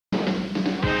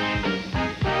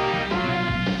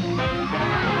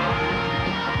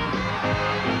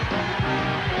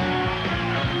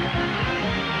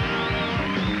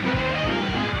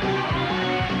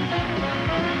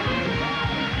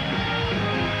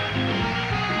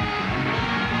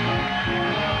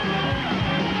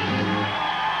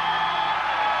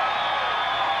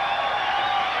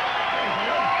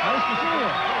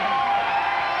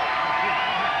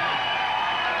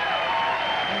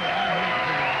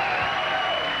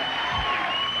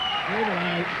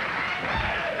David,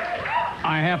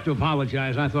 I have to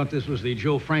apologize. I thought this was the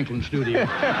Joe Franklin studio.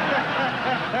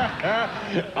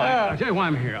 I'll tell you why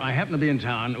I'm here. I happen to be in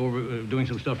town over doing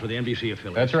some stuff for the NBC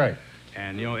affiliate. That's right.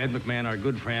 And, you know, Ed McMahon, our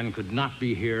good friend, could not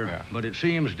be here. Yeah. But it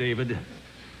seems, David,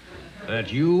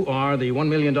 that you are the $1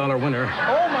 million winner.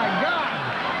 Oh, my God!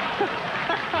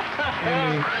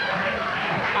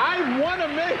 I won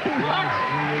 $1 million.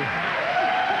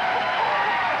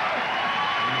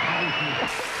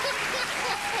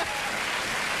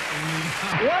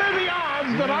 What are the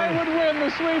odds that I would win the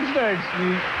sweepstakes?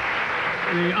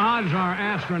 The odds are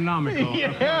astronomical.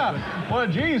 Yeah. Well,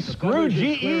 geez, screw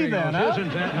GE then, huh?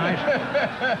 Isn't that nice?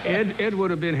 Ed would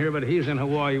have been here, but he's in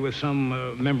Hawaii with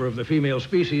some member of the female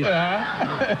species.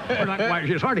 We're not quite,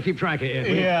 it's hard to keep track of Ed.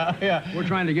 Yeah. We're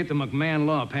trying to get the McMahon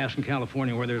law passed in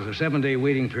California where there's a 7-day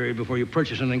waiting period before you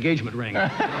purchase an engagement ring.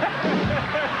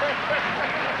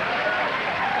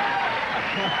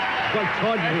 It's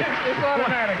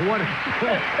automatic.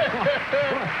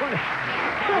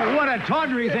 What a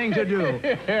tawdry thing to do.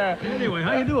 Yeah. Anyway,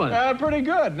 how you doing? Pretty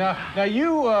good. Now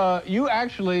you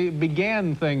actually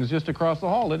began things just across the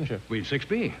hall, didn't you? We had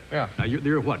 6B. Yeah. Now,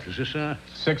 you're what? Is this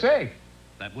 6A.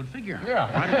 That would figure. Yeah.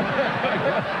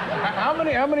 How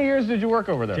many years did you work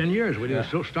over there? 10 years. We did.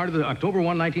 So started October 1,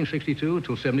 1962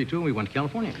 until 72, and we went to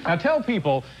California. Now tell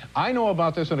people, I know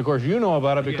about this, and of course you know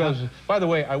about it because, by the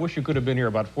way, I wish you could have been here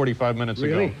about 45 minutes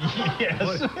really? ago.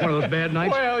 Yes. One of those bad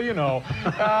nights? Well, you know.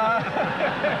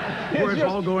 Where it's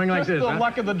all going like this, the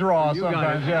luck of the draw you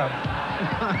sometimes,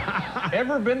 yeah.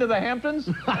 Ever been to the Hamptons?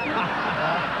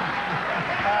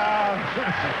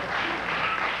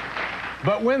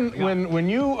 But when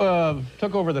you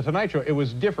took over the Tonight Show, it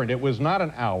was different. It was not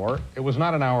an hour. It was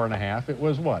not an hour and a half. It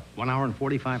was what? 1 hour and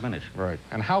 45 minutes. Right.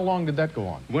 And how long did that go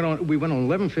on? We went on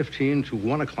 11:15 to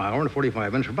 1 o'clock, hour and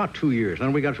 45 minutes for about 2 years.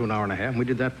 Then we got to an hour and a half, and we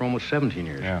did that for almost 17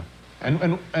 years. Yeah.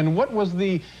 And what was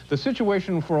the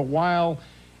situation for a while?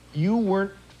 You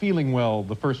weren't feeling well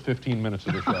the first 15 minutes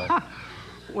of the show.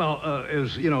 Well, it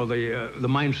was, you know, the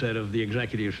mindset of the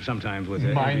executives sometimes with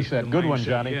it. Mindset. Good one,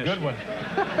 Johnny. Yes. Good one.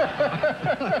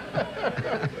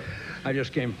 I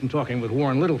just came from talking with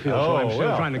Warren Littlefield, so I'm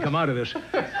still trying to come out of this.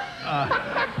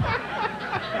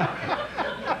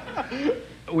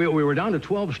 We were down to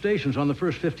 12 stations on the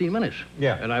first 15 minutes.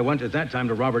 Yeah. And I went at that time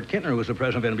to Robert Kintner, who was the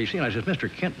president of NBC, and I said, Mr.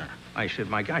 Kintner, I said,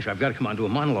 my gosh, I've got to come on to a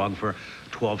monologue for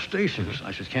 12 stations.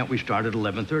 I said, can't we start at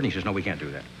 11:30? He says, no, we can't do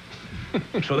that.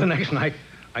 So the next night,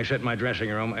 I sat in my dressing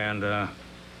room, and I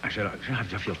said, I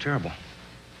feel terrible.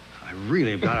 I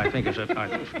really have got, I think it's a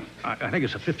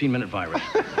 15-minute virus.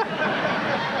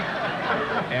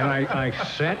 And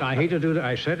I hate to do that,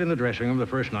 I sat in the dressing room the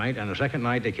first night, and the second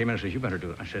night they came in and said, you better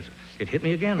do it. I said, it hit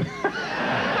me again.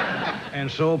 And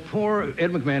so poor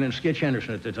Ed McMahon and Skitch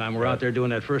Henderson at the time were out there doing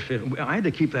that first fit. I had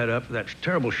to keep that up, that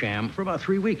terrible sham, for about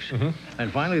 3 weeks.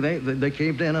 And finally they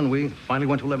caved in, and we finally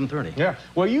went to 11:30. Yeah.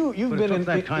 Well, you've been in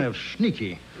that kind of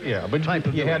sneaky. Yeah, but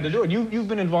you had to do it. You've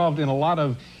been involved in a lot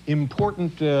of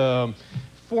important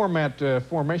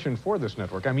formation for this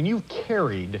network. I mean, you've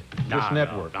carried this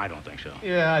network. No, I don't think so.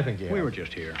 Yeah, I think you have. We were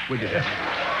just here. We just.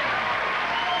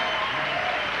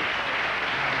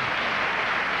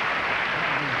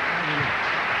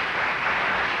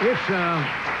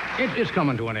 It's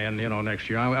coming to an end, you know, next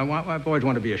year. I've always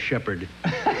wanted to be a shepherd. Is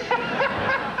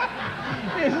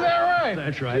that right?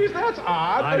 That's right. Jeez, that's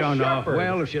odd. I don't know.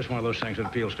 Well, it's just one of those things that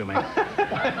appeals to me.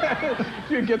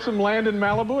 You get some land in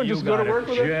Malibu and just go to work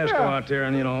with it? Just go out there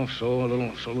and, you know, sow a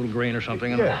little grain or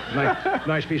something. And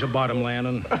nice piece of bottom land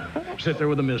and sit there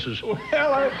with the missus. Well,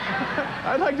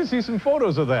 I'd like to see some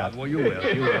photos of that. Well, you will.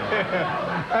 You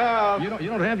will. You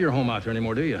don't have your home out there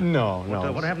anymore, do you? No.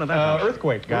 What happened to that house?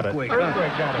 Earthquake got it. Earthquake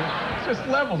got it. It's just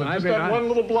leveled. It's just that one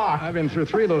little block. I've been through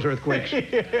 3 of those earthquakes.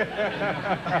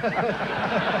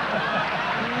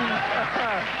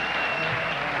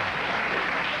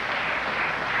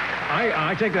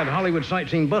 I take that Hollywood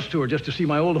sightseeing bus tour just to see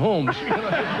my old homes.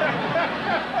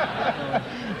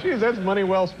 Geez, that's money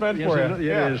well spent for you.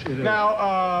 It is.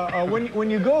 Now, when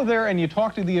you go there and you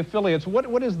talk to the affiliates,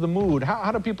 what is the mood?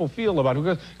 How do people feel about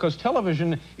it? Because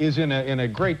television is in a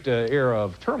great era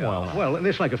of turmoil now. Well,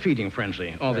 it's like a feeding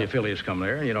frenzy. All the affiliates come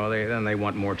there, you know, then they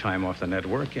want more time off the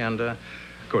network, and of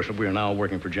course, we're now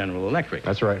working for General Electric.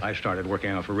 That's right. I started working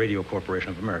out for Radio Corporation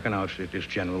of America. Now it's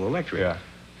General Electric. Yeah.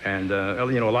 And,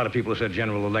 you know, a lot of people have said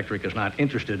General Electric is not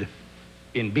interested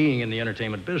in being in the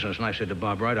entertainment business. And I said to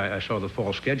Bob Wright, I saw the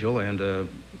fall schedule, and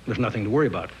there's nothing to worry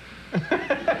about.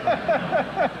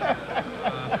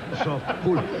 So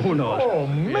who knows? Oh,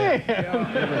 man.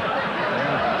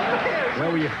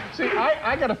 Where were you? See,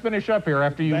 I got to finish up here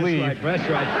after you leave. Right, that's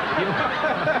right.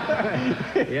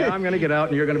 Yeah, I'm going to get out,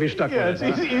 and you're going to be stuck with it.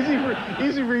 It's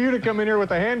easy for you to come in here with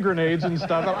the hand grenades and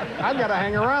stuff. I've got to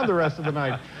hang around the rest of the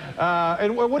night.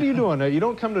 And what are you doing? You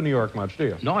don't come to New York much, do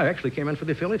you? No, I actually came in for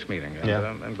the affiliates meeting. And,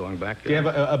 I'm going back. Do you have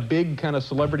a big kind of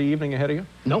celebrity evening ahead of you?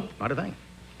 No, not a thing.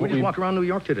 We just walk around New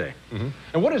York today. Mm-hmm.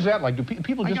 And what is that like? Do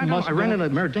people just must? I ran into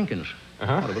Mayor Dinkins.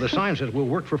 With a sign says, "We'll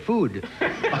work for food."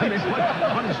 I mean,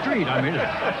 on the street. I mean,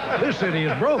 this city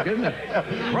is broke, isn't it?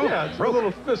 Broke. Yeah, it's a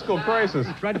little fiscal crisis.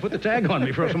 Tried to put the tag on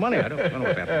me for some money. I don't know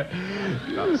what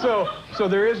happened. So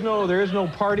there is no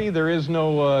party. There is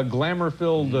no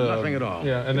glamour-filled. Nothing at all.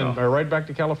 Yeah, and then right back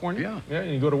to California. Yeah. Yeah,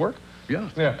 and you go to work. Yeah.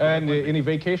 Yeah. And any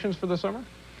vacations for the summer?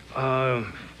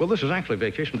 Well, this is actually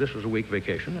vacation. This was a week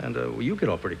vacation, and you get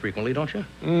off pretty frequently, don't you?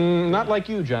 Not like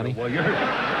you, Johnny. Well, you're...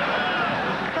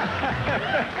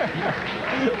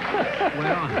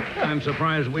 Well, I'm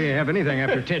surprised we have anything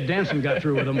after Ted Danson got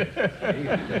through with them.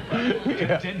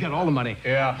 Ted got all the money.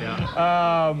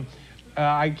 Yeah.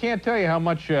 I can't tell you how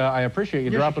much I appreciate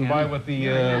you dropping by with the...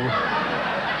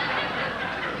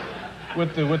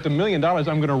 With the $1 million, I'm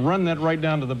going to run that right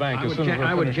down to the bank as soon as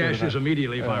I would cash this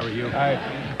immediately if I were you.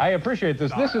 I appreciate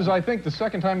this. This is, I think, the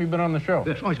second time you've been on the show.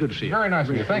 It's always good to see you. Very nice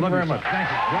of you. Thank you very much. Thank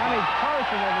you. Johnny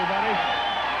Carson, everybody.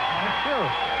 That's true.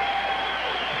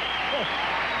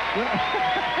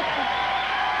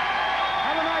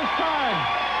 Have a nice time.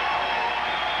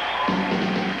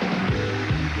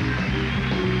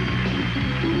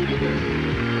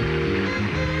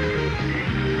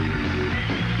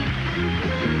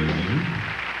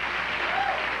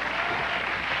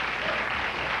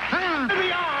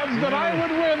 That I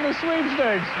would win the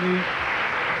sweepstakes.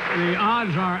 The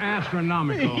odds are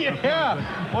astronomical. Yeah.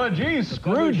 Well, geez,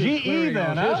 screw GE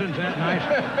then, huh? Isn't that nice?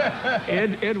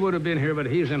 Ed would have been here, but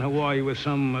he's in Hawaii with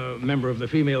some member of the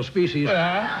female species.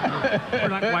 We're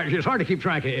not quite, it's hard to keep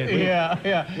track of Ed.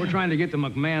 Yeah. We're trying to get the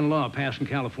McMahon law passed in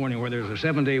California where there's a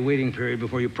 7-day waiting period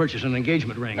before you purchase an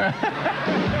engagement ring.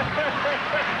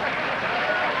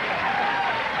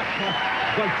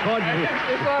 It's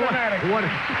automatic.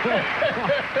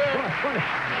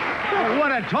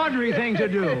 What a tawdry thing to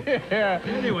do. Yeah.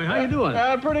 Anyway, how you doing?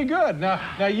 Pretty good. Now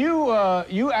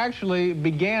you actually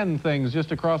began things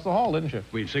just across the hall, didn't you?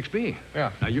 We had 6B.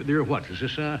 Yeah. Now you're what? Is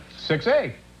this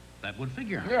 6A. That would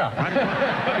figure. Yeah.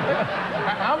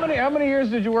 How many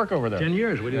years did you work over there? 10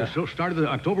 years. We started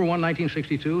October 1,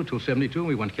 1962 until 72, and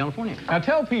we went to California. Now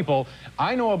tell people,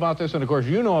 I know about this, and of course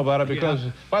you know about it because,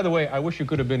 by the way, I wish you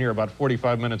could have been here about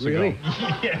 45 minutes ago. Really?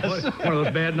 Yes. One of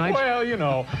those bad nights? Well, you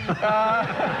know.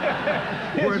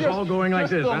 Where it's all going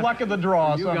like this, the luck of the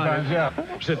draw sometimes, yeah.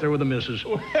 Sit there with the missus.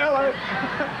 Well,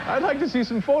 I'd like to see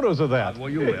some photos of that.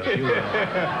 Well, you will. You will.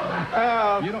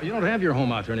 You don't have your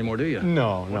home out there anymore, do you?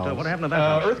 No. What happened to that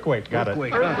house? Earthquake, got it.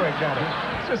 Earthquake, got it.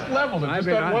 It's just leveled. It's just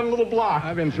that one little block.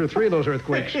 I've been through 3 of those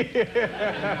earthquakes.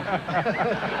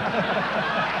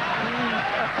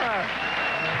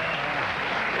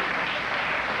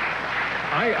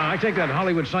 I take that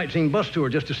Hollywood sightseeing bus tour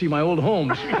just to see my old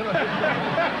homes.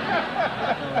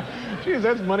 Geez,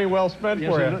 that's money well spent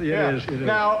for you. It is.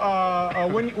 Now,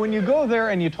 when you go there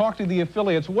and you talk to the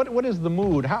affiliates, what is the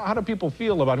mood? How do people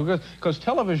feel about it? Because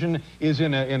television is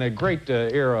in a great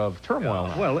era of turmoil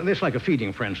now. Well, it's like a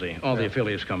feeding frenzy. All the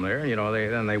affiliates come there, you know,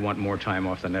 then they want more time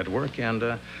off the network, and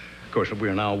of course,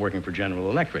 we're now working for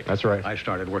General Electric. That's right. I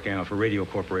started working out for Radio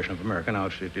Corporation of America. Now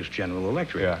it's General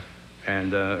Electric. Yeah.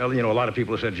 And, you know, a lot of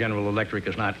people have said General Electric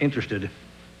is not interested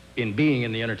in being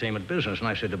in the entertainment business. And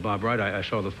I said to Bob Wright, I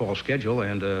saw the fall schedule,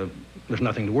 and there's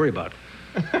nothing to worry about.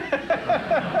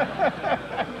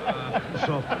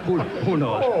 So who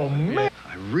knows? Oh, man.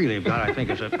 I really have got, I think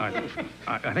it's a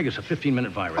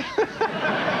 15-minute virus.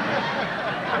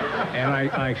 And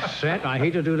I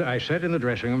hate to do that, I sat in the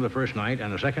dressing room the first night,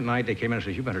 and the second night they came in and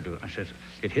said, you better do it. I said,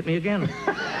 it hit me again.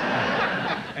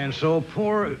 And so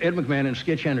poor Ed McMahon and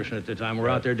Skitch Henderson at the time were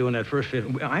out there doing that first fit.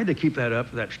 I had to keep that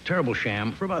up, that terrible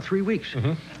sham, for about 3 weeks.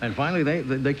 And finally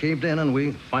they caved in, and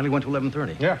we finally went to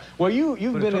 11:30. Yeah. Well,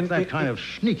 you've been in that kind of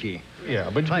sneaky.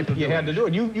 Yeah, but you had to do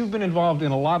it. You've been involved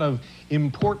in a lot of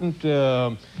important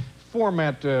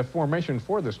formation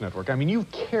for this network. I mean, you've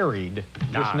carried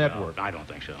this network. No, I don't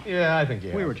think so. Yeah, I think you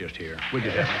have. We were just here. We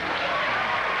just.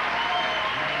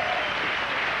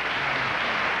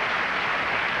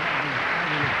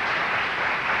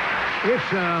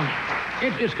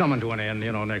 It's coming to an end,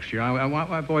 you know, next year.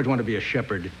 I've always wanted to be a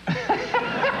shepherd. Is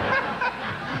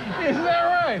that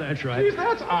right? right. That's right. Geez,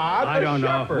 that's odd. I don't know.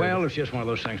 shepherd. Well, it's just one of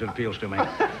those things that appeals to me.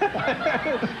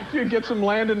 You get some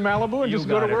land in Malibu and You just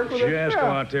go to got work with it? Just Yeah. go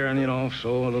out there and, you know,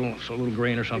 sow a little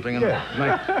grain or something. And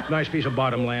Yeah. nice piece of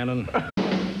bottom land. And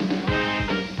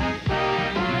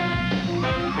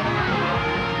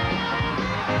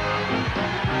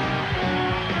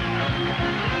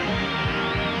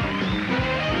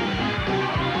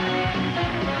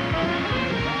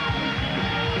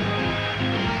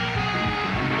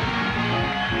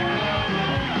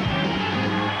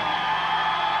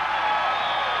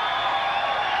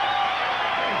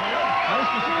Nice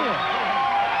to see you.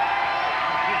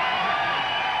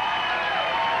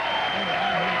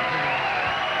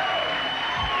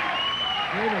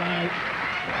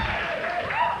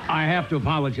 I have to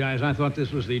apologize. I thought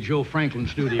this was the Joe Franklin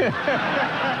studio.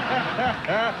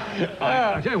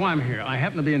 I'll tell you why I'm here. I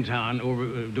happen to be in town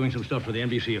over doing some stuff for the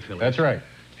NBC affiliate. That's right.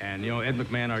 And, you know, Ed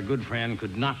McMahon, our good friend,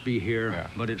 could not be here. Yeah.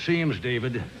 But it seems,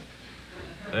 David,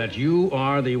 that you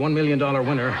are the $1 million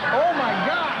winner. Oh, my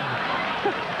God!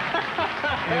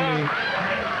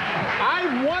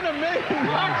 I won $1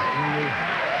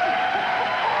 million!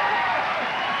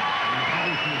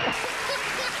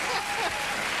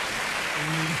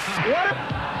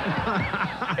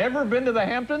 What? Ever been to the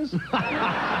Hamptons?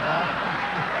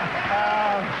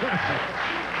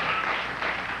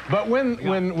 But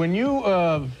when you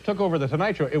took over the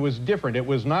Tonight Show, it was different. It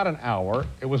was not an hour.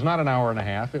 It was not an hour and a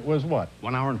half. It was what?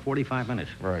 1 hour and 45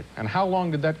 minutes. Right. And how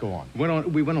long did that go on?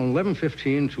 We went on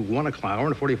 11:15 to 1 o'clock, hour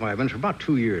and 45 minutes for about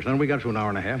 2 years. Then we got to an hour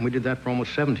and a half, and we did that for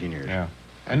almost 17 years. Yeah.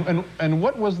 And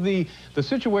what was the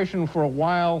situation for a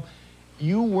while?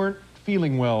 You weren't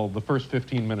feeling well the first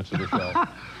 15 minutes of the show.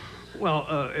 Well,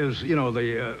 as you know,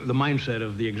 the mindset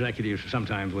of the executives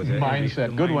sometimes with Mindset.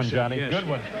 the Good one, mindset, Johnny. yes. Good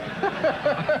one.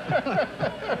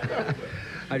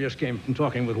 I just came from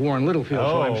talking with Warren Littlefield,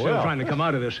 so I'm still trying to come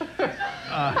out of this.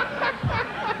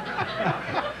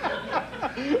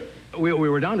 We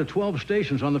were down to 12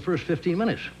 stations on the first 15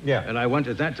 minutes. Yeah. And I went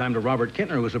at that time to Robert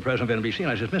Kintner, who was the president of NBC, and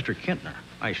I said, Mr. Kintner,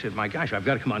 I said, my gosh, I've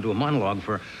got to come on to a monologue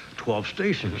for 12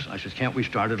 stations. I said, can't we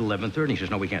start at 11:30? He says,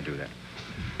 no, we can't do that.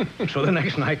 So the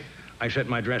next night, I sat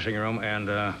in my dressing room, and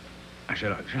I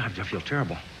said, I feel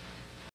terrible.